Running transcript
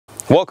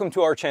Welcome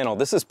to our channel.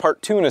 This is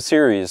part 2 in a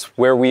series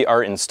where we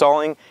are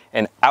installing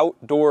an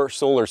outdoor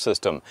solar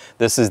system.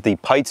 This is the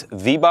Pytes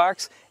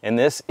V-Box and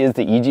this is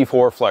the EG4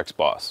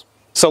 FlexBOSS.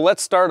 So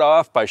let's start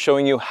off by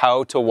showing you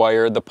how to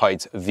wire the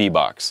Pytes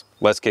V-Box.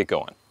 Let's get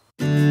going.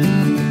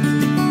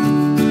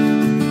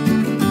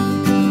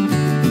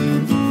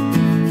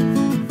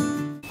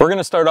 We're going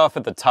to start off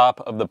at the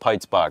top of the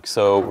Pytes box.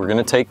 So we're going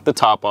to take the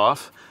top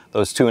off,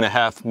 those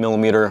 2.5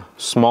 millimeter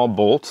small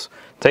bolts,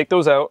 take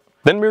those out.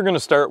 Then we're going to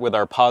start with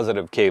our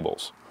positive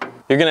cables.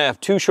 You're going to have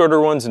 2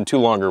 shorter ones and 2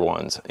 longer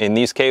ones. And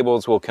these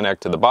cables will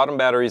connect to the bottom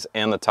batteries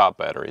and the top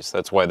batteries.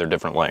 That's why they're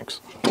different lengths.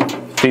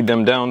 Feed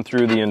them down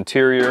through the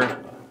interior,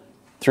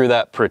 through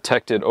that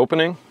protected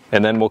opening,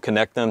 and then we'll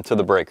connect them to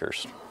the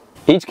breakers.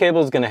 Each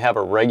cable is going to have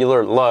a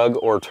regular lug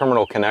or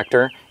terminal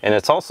connector, and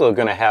it's also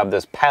going to have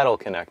this paddle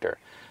connector.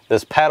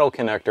 This paddle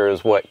connector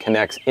is what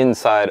connects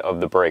inside of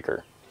the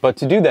breaker. But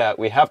to do that,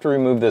 we have to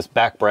remove this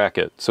back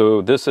bracket.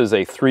 So this is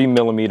a 3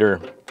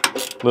 millimeter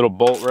little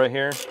bolt right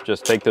here.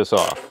 Just take this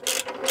off.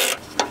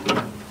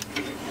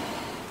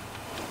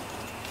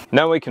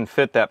 Now we can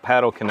fit that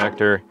paddle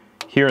connector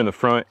here in the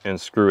front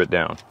and screw it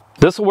down.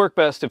 This will work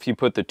best if you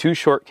put the 2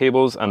 short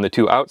cables on the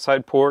 2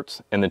 outside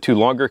ports and the 2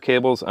 longer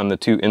cables on the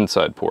 2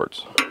 inside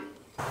ports.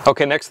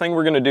 Okay, next thing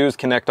we're going to do is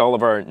connect all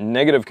of our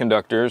negative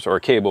conductors or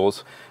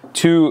cables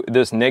to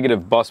this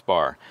negative bus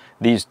bar.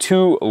 These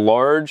 2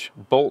 large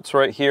bolts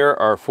right here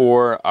are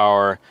for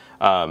our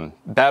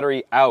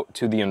battery out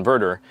to the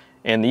inverter,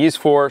 and these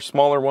 4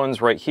 smaller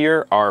ones right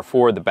here are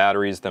for the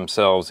batteries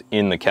themselves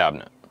in the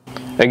cabinet.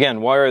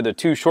 Again, wire the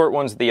 2 short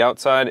ones to the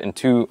outside and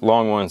 2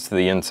 long ones to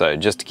the inside,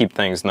 just to keep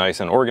things nice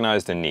and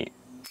organized and neat.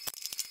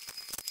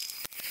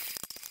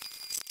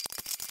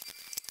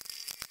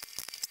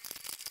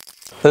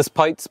 This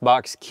Pytes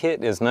box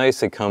kit is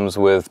nice. It comes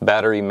with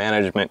battery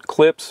management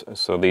clips,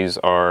 so these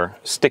are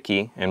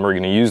sticky, and we're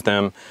going to use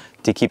them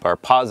to keep our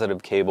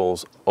positive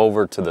cables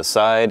over to the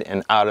side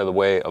and out of the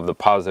way of the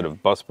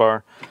positive bus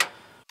bar.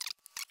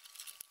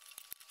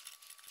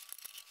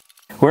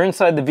 We're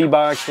inside the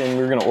V-Box and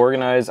we're going to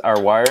organize our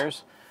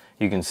wires.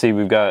 You can see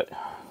we've got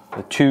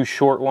the 2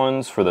 short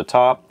ones for the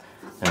top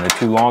and the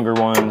 2 longer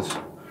ones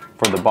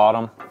for the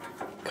bottom,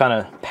 kind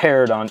of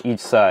paired on each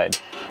side.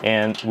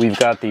 And we've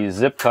got these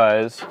zip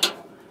ties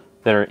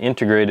that are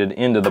integrated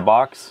into the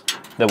box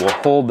that will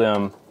hold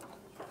them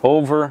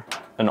over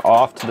and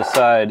off to the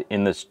side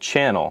in this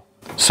channel,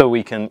 so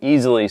we can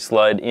easily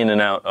slide in and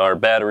out our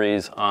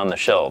batteries on the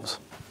shelves.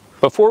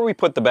 Before we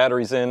put the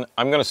batteries in,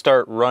 I'm going to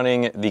start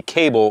running the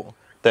cable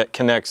that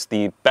connects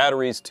the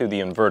batteries to the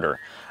inverter.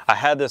 I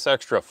had this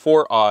extra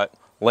 4/0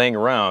 laying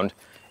around.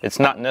 It's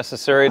not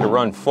necessary to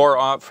run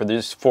 4/0 for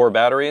these 4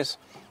 batteries,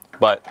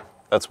 but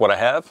that's what I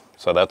have,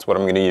 so that's what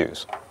I'm going to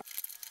use.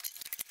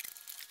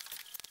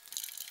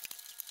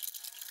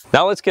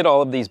 Now let's get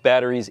all of these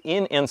batteries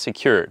in and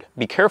secured.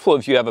 Be careful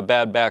if you have a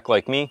bad back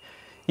like me.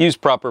 Use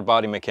proper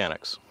body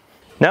mechanics.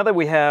 Now that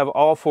we have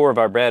all 4 of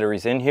our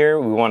batteries in here,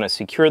 we want to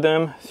secure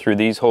them through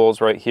these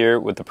holes right here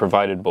with the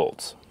provided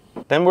bolts.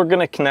 Then we're going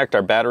to connect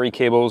our battery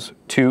cables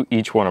to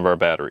each one of our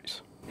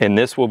batteries. And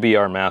this will be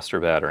our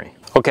master battery.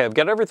 Okay, I've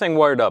got everything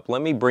wired up.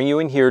 Let me bring you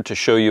in here to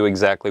show you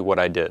exactly what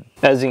I did.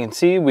 As you can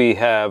see, we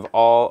have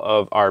all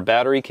of our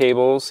battery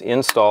cables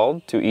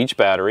installed to each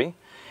battery.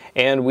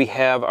 And we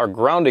have our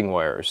grounding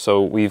wires.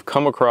 So we've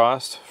come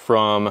across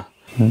from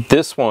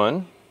this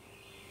one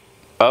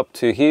up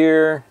to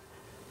here,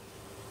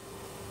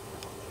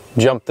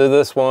 jump to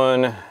this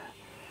one,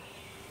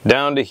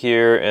 down to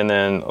here, and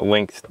then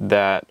linked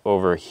that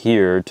over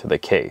here to the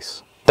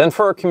case. Then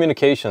for our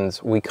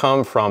communications, we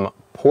come from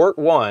port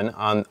 1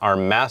 on our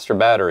master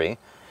battery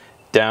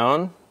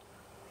down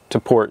to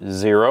port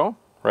 0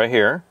 right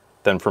here,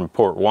 then from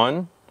port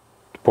 1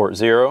 to port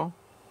 0,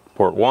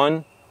 port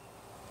 1,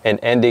 and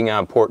ending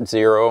on port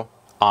 0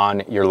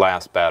 on your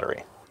last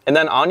battery. And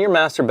then on your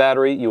master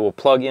battery, you will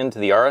plug into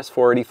the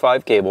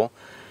RS485 cable,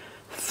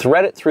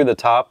 thread it through the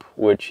top,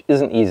 which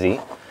isn't easy,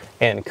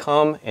 and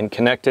come and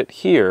connect it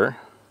here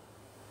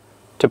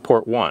to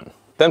port 1.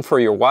 Then for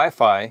your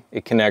Wi-Fi,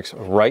 it connects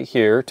right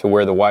here to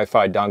where the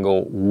Wi-Fi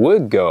dongle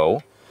would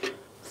go,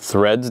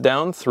 threads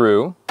down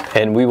through,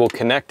 and we will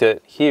connect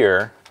it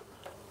here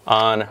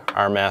on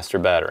our master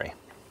battery.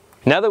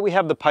 Now that we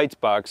have the Pytes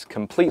box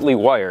completely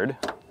wired,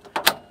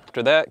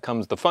 after that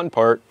comes the fun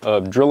part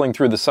of drilling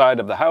through the side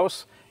of the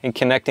house and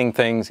connecting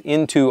things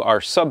into our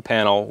sub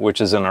panel,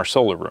 which is in our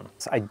solar room.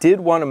 I did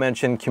want to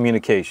mention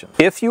communication.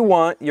 If you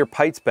want your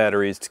Pytes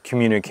batteries to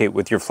communicate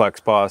with your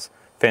FlexBOSS,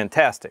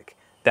 fantastic.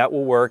 That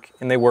will work,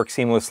 and they work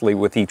seamlessly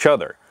with each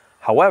other.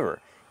 However,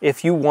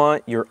 if you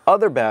want your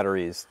other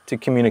batteries to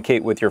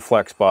communicate with your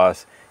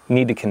FlexBOSS, you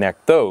need to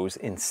connect those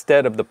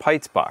instead of the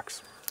Pytes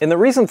box. And the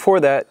reason for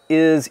that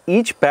is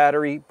each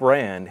battery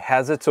brand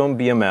has its own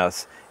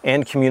BMS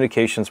and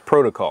communications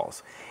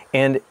protocols,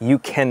 and you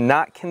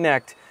cannot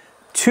connect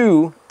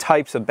 2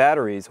 types of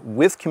batteries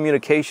with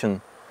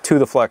communication to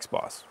the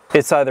FlexBOSS.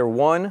 It's either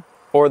one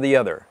or the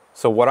other.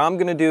 So what I'm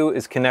going to do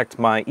is connect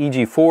my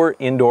EG4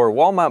 indoor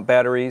wall mount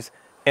batteries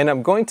And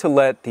I'm going to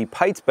let the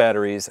Pytes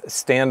batteries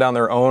stand on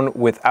their own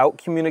without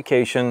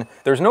communication.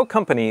 There's no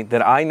company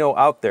that I know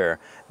out there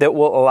that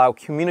will allow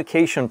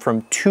communication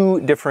from two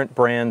different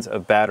brands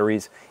of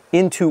batteries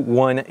into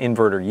one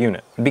inverter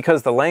unit,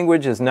 because the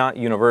language is not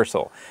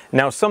universal.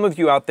 Now, some of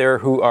you out there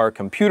who are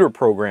computer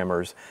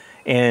programmers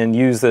and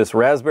use this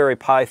Raspberry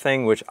Pi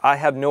thing, which I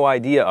have no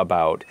idea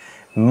about,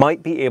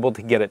 might be able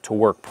to get it to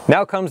work.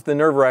 Now comes the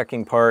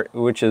nerve-wracking part,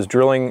 which is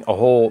drilling a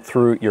hole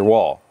through your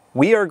wall.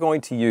 We are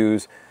going to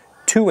use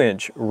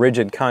 2-inch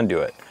rigid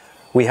conduit.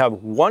 We have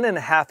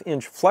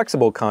 1.5-inch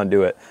flexible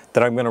conduit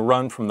that I'm going to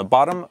run from the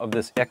bottom of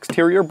this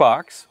exterior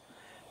box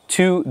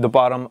to the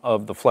bottom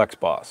of the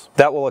FlexBOSS.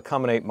 That will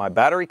accommodate my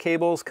battery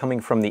cables coming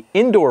from the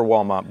indoor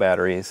wall mount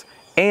batteries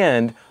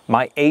and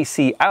my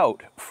AC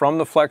out from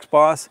the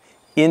FlexBOSS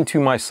into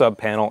my sub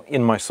panel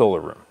in my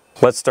solar room.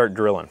 Let's start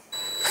drilling.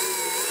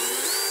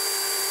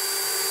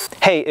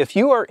 Hey, if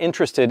you are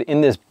interested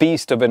in this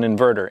beast of an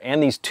inverter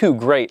and these two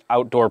great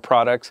outdoor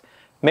products,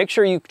 make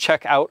sure you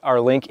check out our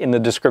link in the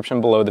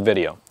description below the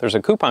video. There's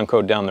a coupon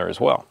code down there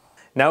as well.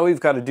 Now we've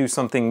got to do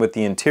something with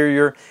the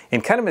interior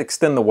and kind of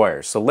extend the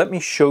wires. So let me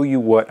show you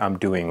what I'm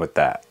doing with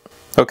that.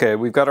 Okay,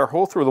 we've got our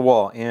hole through the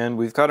wall and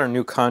we've got our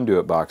new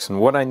conduit box. And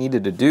what I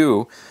needed to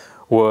do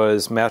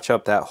was match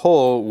up that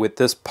hole with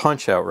this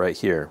punch out right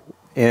here.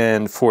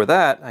 And for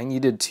that, I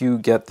needed to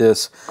get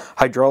this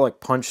hydraulic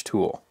punch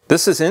tool.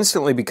 This has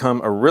instantly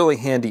become a really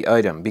handy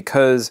item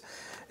because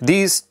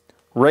these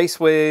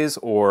raceways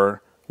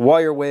or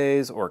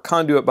wireways or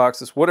conduit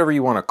boxes, whatever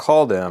you want to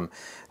call them,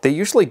 they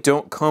usually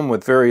don't come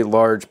with very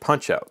large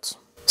punch outs.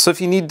 So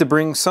if you need to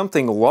bring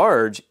something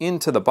large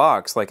into the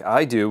box like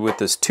I do with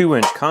this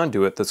 2-inch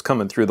conduit that's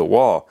coming through the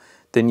wall,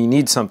 then you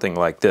need something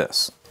like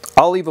this.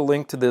 I'll leave a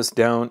link to this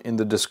down in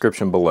the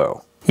description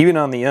below. Even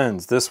on the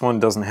ends, this one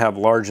doesn't have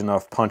large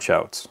enough punch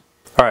outs.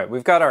 All right,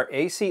 we've got our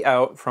AC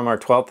out from our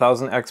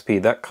 12,000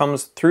 XP that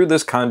comes through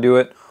this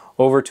conduit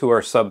over to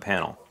our sub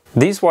panel.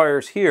 These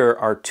wires here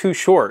are too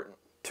short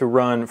to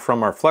run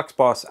from our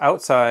FlexBOSS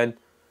outside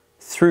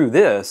through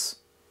this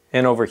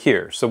and over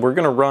here. So we're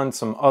going to run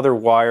some other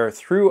wire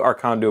through our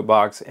conduit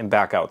box and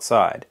back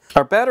outside.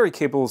 Our battery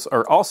cables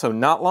are also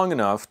not long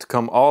enough to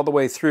come all the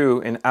way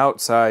through and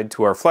outside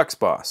to our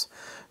FlexBOSS.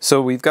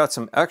 So we've got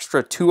some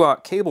extra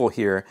 2-aught cable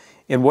here,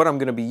 and what I'm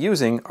going to be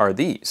using are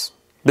these.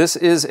 This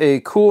is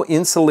a cool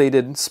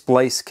insulated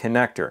splice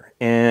connector,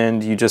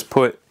 and you just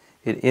put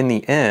it in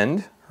the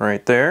end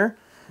right there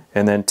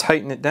and then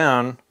tighten it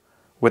down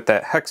with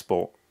that hex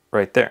bolt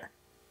right there.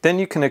 Then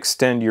you can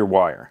extend your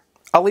wire.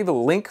 I'll leave a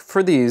link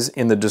for these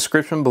in the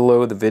description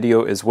below the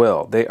video as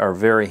well. They are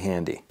very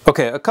handy.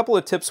 Okay, a couple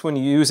of tips when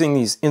using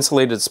these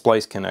insulated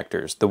splice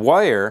connectors. The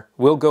wire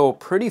will go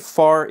pretty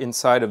far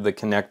inside of the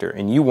connector,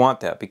 and you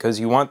want that because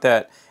you want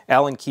that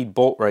Allen keyed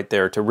bolt right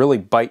there to really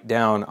bite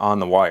down on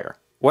the wire.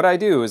 What I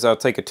do is I'll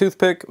take a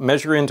toothpick,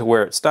 measure into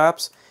where it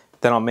stops,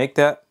 then I'll make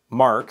that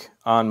mark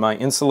on my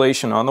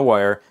insulation on the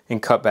wire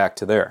and cut back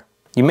to there.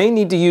 You may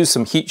need to use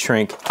some heat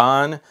shrink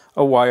on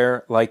a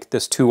wire like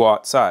this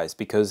 2-aught size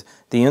because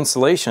the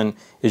insulation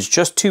is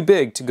just too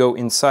big to go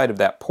inside of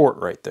that port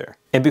right there.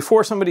 And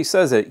before somebody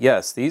says it,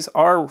 yes, these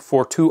are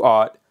for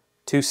 2-aught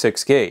to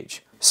 6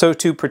 gauge. So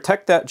to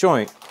protect that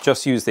joint,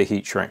 just use the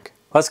heat shrink.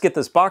 Let's get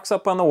this box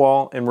up on the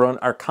wall and run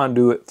our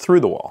conduit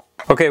through the wall.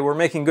 Okay, we're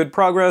making good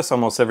progress.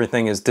 Almost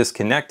everything is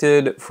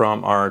disconnected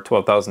from our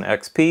 12,000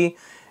 XP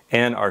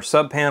and our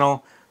sub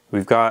panel.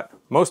 We've got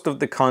most of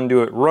the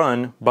conduit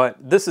run, but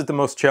this is the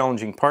most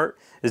challenging part,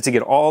 is to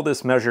get all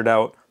this measured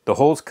out, the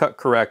holes cut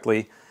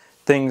correctly,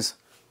 things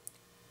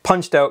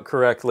punched out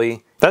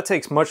correctly. That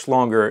takes much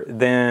longer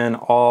than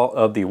all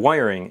of the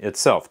wiring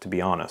itself, to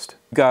be honest.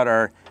 We've got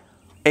our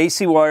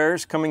AC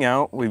wires coming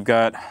out. We've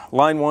got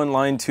line 1,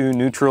 line 2,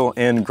 neutral,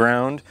 and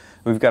ground.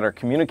 We've got our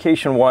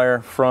communication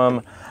wire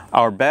from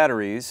our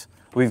batteries.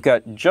 We've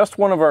got just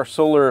one of our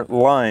solar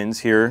lines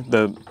here,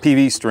 the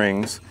PV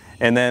strings,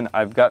 and then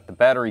I've got the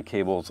battery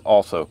cables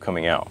also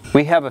coming out.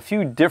 We have a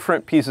few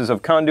different pieces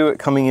of conduit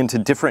coming into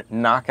different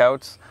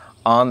knockouts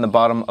on the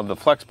bottom of the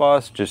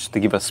FlexBOSS just to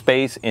give us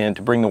space and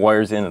to bring the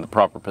wires in the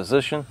proper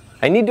position.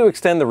 I need to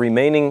extend the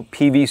remaining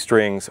PV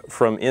strings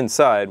from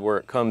inside where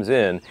it comes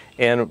in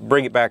and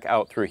bring it back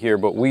out through here,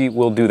 but we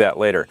will do that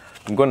later.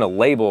 I'm going to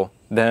label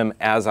them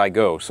as I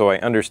go so I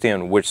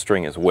understand which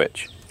string is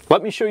which.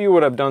 Let me show you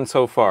what I've done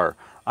so far.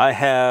 I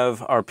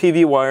have our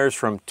PV wires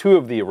from 2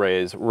 of the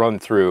arrays run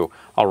through.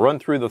 I'll run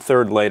through the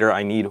 3rd later.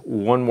 I need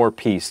one more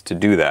piece to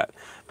do that.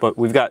 But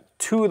we've got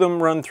 2 of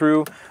them run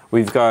through.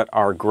 We've got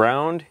our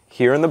ground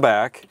here in the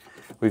back.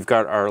 We've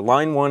got our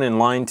line 1 and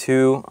line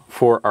 2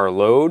 for our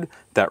load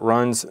that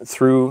runs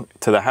through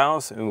to the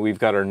house, and we've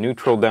got our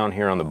neutral down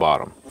here on the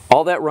bottom.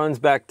 All that runs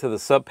back to the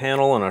sub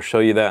panel, and I'll show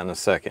you that in a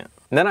second.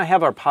 And then I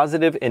have our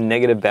positive and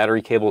negative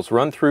battery cables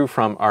run through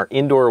from our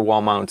indoor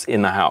wall mounts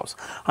in the house.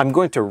 I'm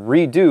going to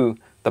redo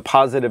the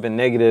positive and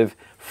negative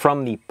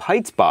from the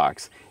Pytes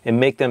box and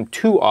make them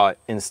 2-aught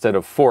instead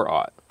of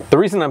 4-aught. The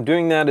reason I'm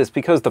doing that is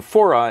because the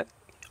 4-aught,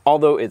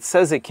 although it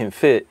says it can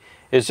fit,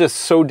 It's just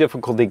so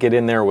difficult to get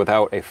in there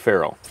without a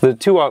ferrule. The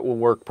 2-aught will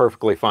work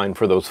perfectly fine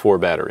for those 4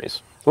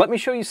 batteries. Let me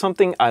show you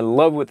something I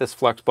love with this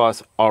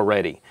FlexBOSS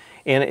already,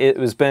 and it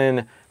has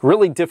been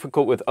really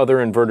difficult with other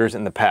inverters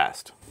in the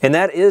past. And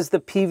that is the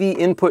PV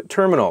input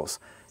terminals.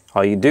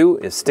 All you do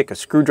is stick a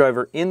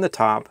screwdriver in the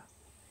top,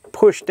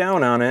 push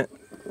down on it,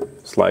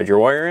 slide your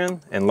wire in,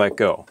 and let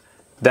go.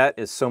 That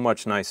is so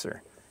much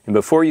nicer. And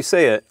before you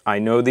say it, I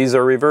know these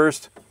are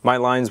reversed. My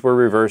lines were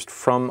reversed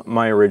from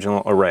my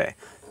original array.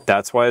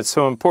 That's why it's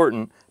so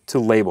important to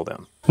label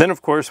them. Then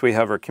of course we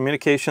have our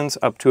communications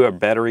up to our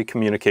battery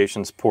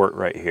communications port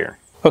right here.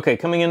 Okay,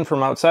 coming in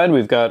from outside,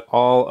 we've got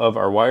all of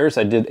our wires.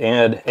 I did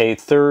add a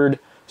 3rd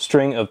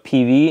string of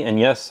PV, and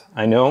yes,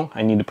 I know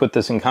I need to put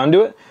this in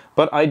conduit,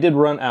 but I did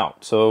run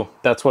out, so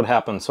that's what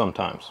happens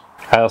sometimes.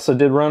 I also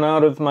did run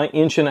out of my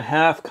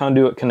 1.5"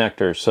 conduit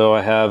connectors, so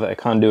I have a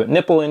conduit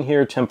nipple in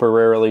here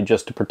temporarily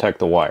just to protect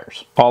the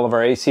wires. All of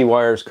our AC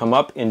wires come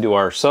up into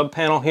our sub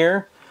panel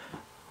here.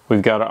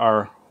 We've got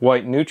our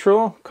white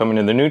neutral coming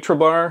to the neutral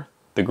bar,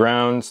 the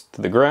grounds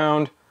to the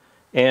ground,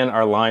 and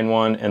our line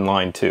 1 and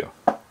line 2.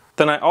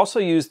 Then I also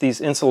use these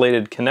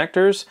insulated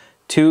connectors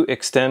to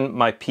extend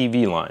my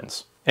PV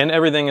lines. And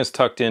everything is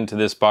tucked into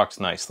this box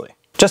nicely.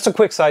 Just a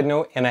quick side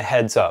note and a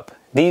heads up.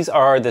 These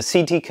are the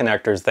CT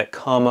connectors that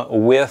come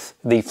with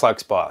the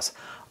FlexBOSS.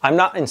 I'm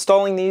not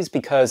installing these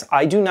because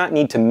I do not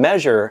need to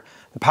measure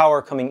the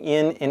power coming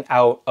in and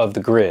out of the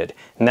grid.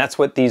 And that's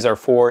what these are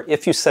for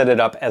if you set it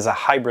up as a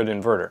hybrid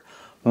inverter.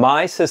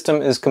 My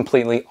system is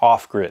completely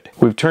off-grid.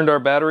 We've turned our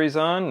batteries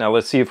on. Now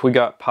let's see if we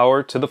got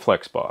power to the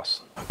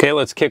FlexBOSS. Okay,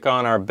 let's kick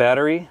on our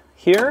battery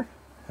here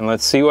and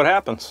let's see what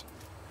happens.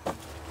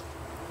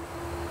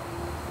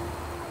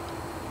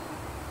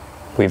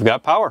 We've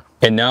got power.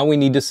 And now we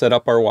need to set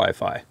up our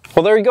Wi-Fi.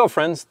 Well, there you go,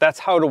 friends. That's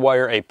how to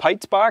wire a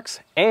Pytes box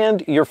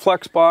and your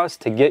FlexBOSS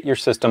to get your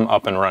system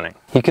up and running.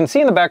 You can see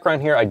in the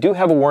background here, I do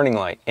have a warning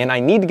light, and I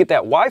need to get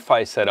that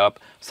Wi-Fi set up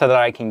so that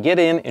I can get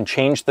in and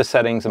change the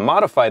settings and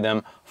modify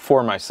them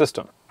for my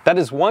system. That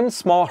is one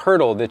small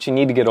hurdle that you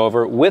need to get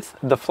over with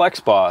the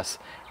FlexBOSS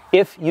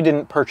if you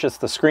didn't purchase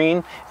the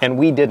screen, and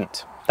we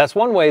didn't. That's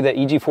one way that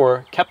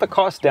EG4 kept the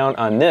cost down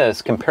on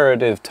this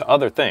comparative to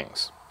other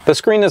things. The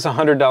screen is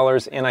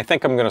 $100 and I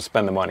think I'm going to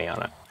spend the money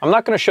on it. I'm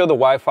not going to show the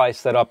Wi-Fi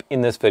setup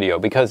in this video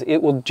because it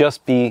will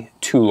just be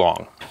too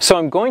long. So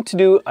I'm going to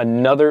do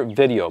another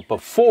video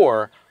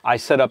before I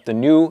set up the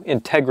new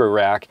Integra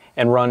rack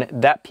and run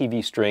that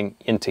PV string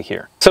into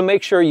here. So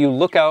make sure you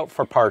look out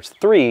for parts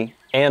 3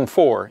 and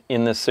 4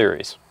 in this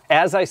series.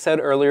 As I said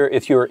earlier,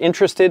 if you are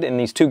interested in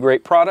these 2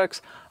 great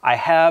products, I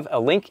have a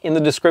link in the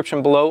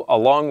description below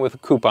along with a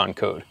coupon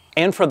code.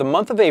 And for the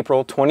month of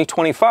April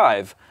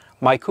 2025,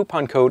 my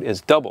coupon code is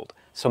doubled,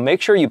 so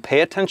make sure you pay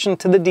attention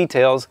to the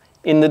details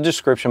in the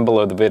description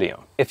below the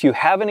video. If you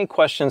have any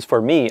questions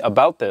for me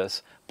about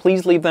this,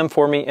 please leave them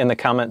for me in the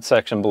comment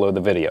section below the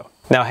video.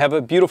 Now have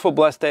a beautiful,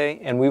 blessed day,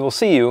 and we will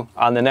see you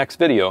on the next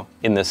video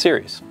in this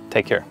series.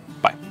 Take care.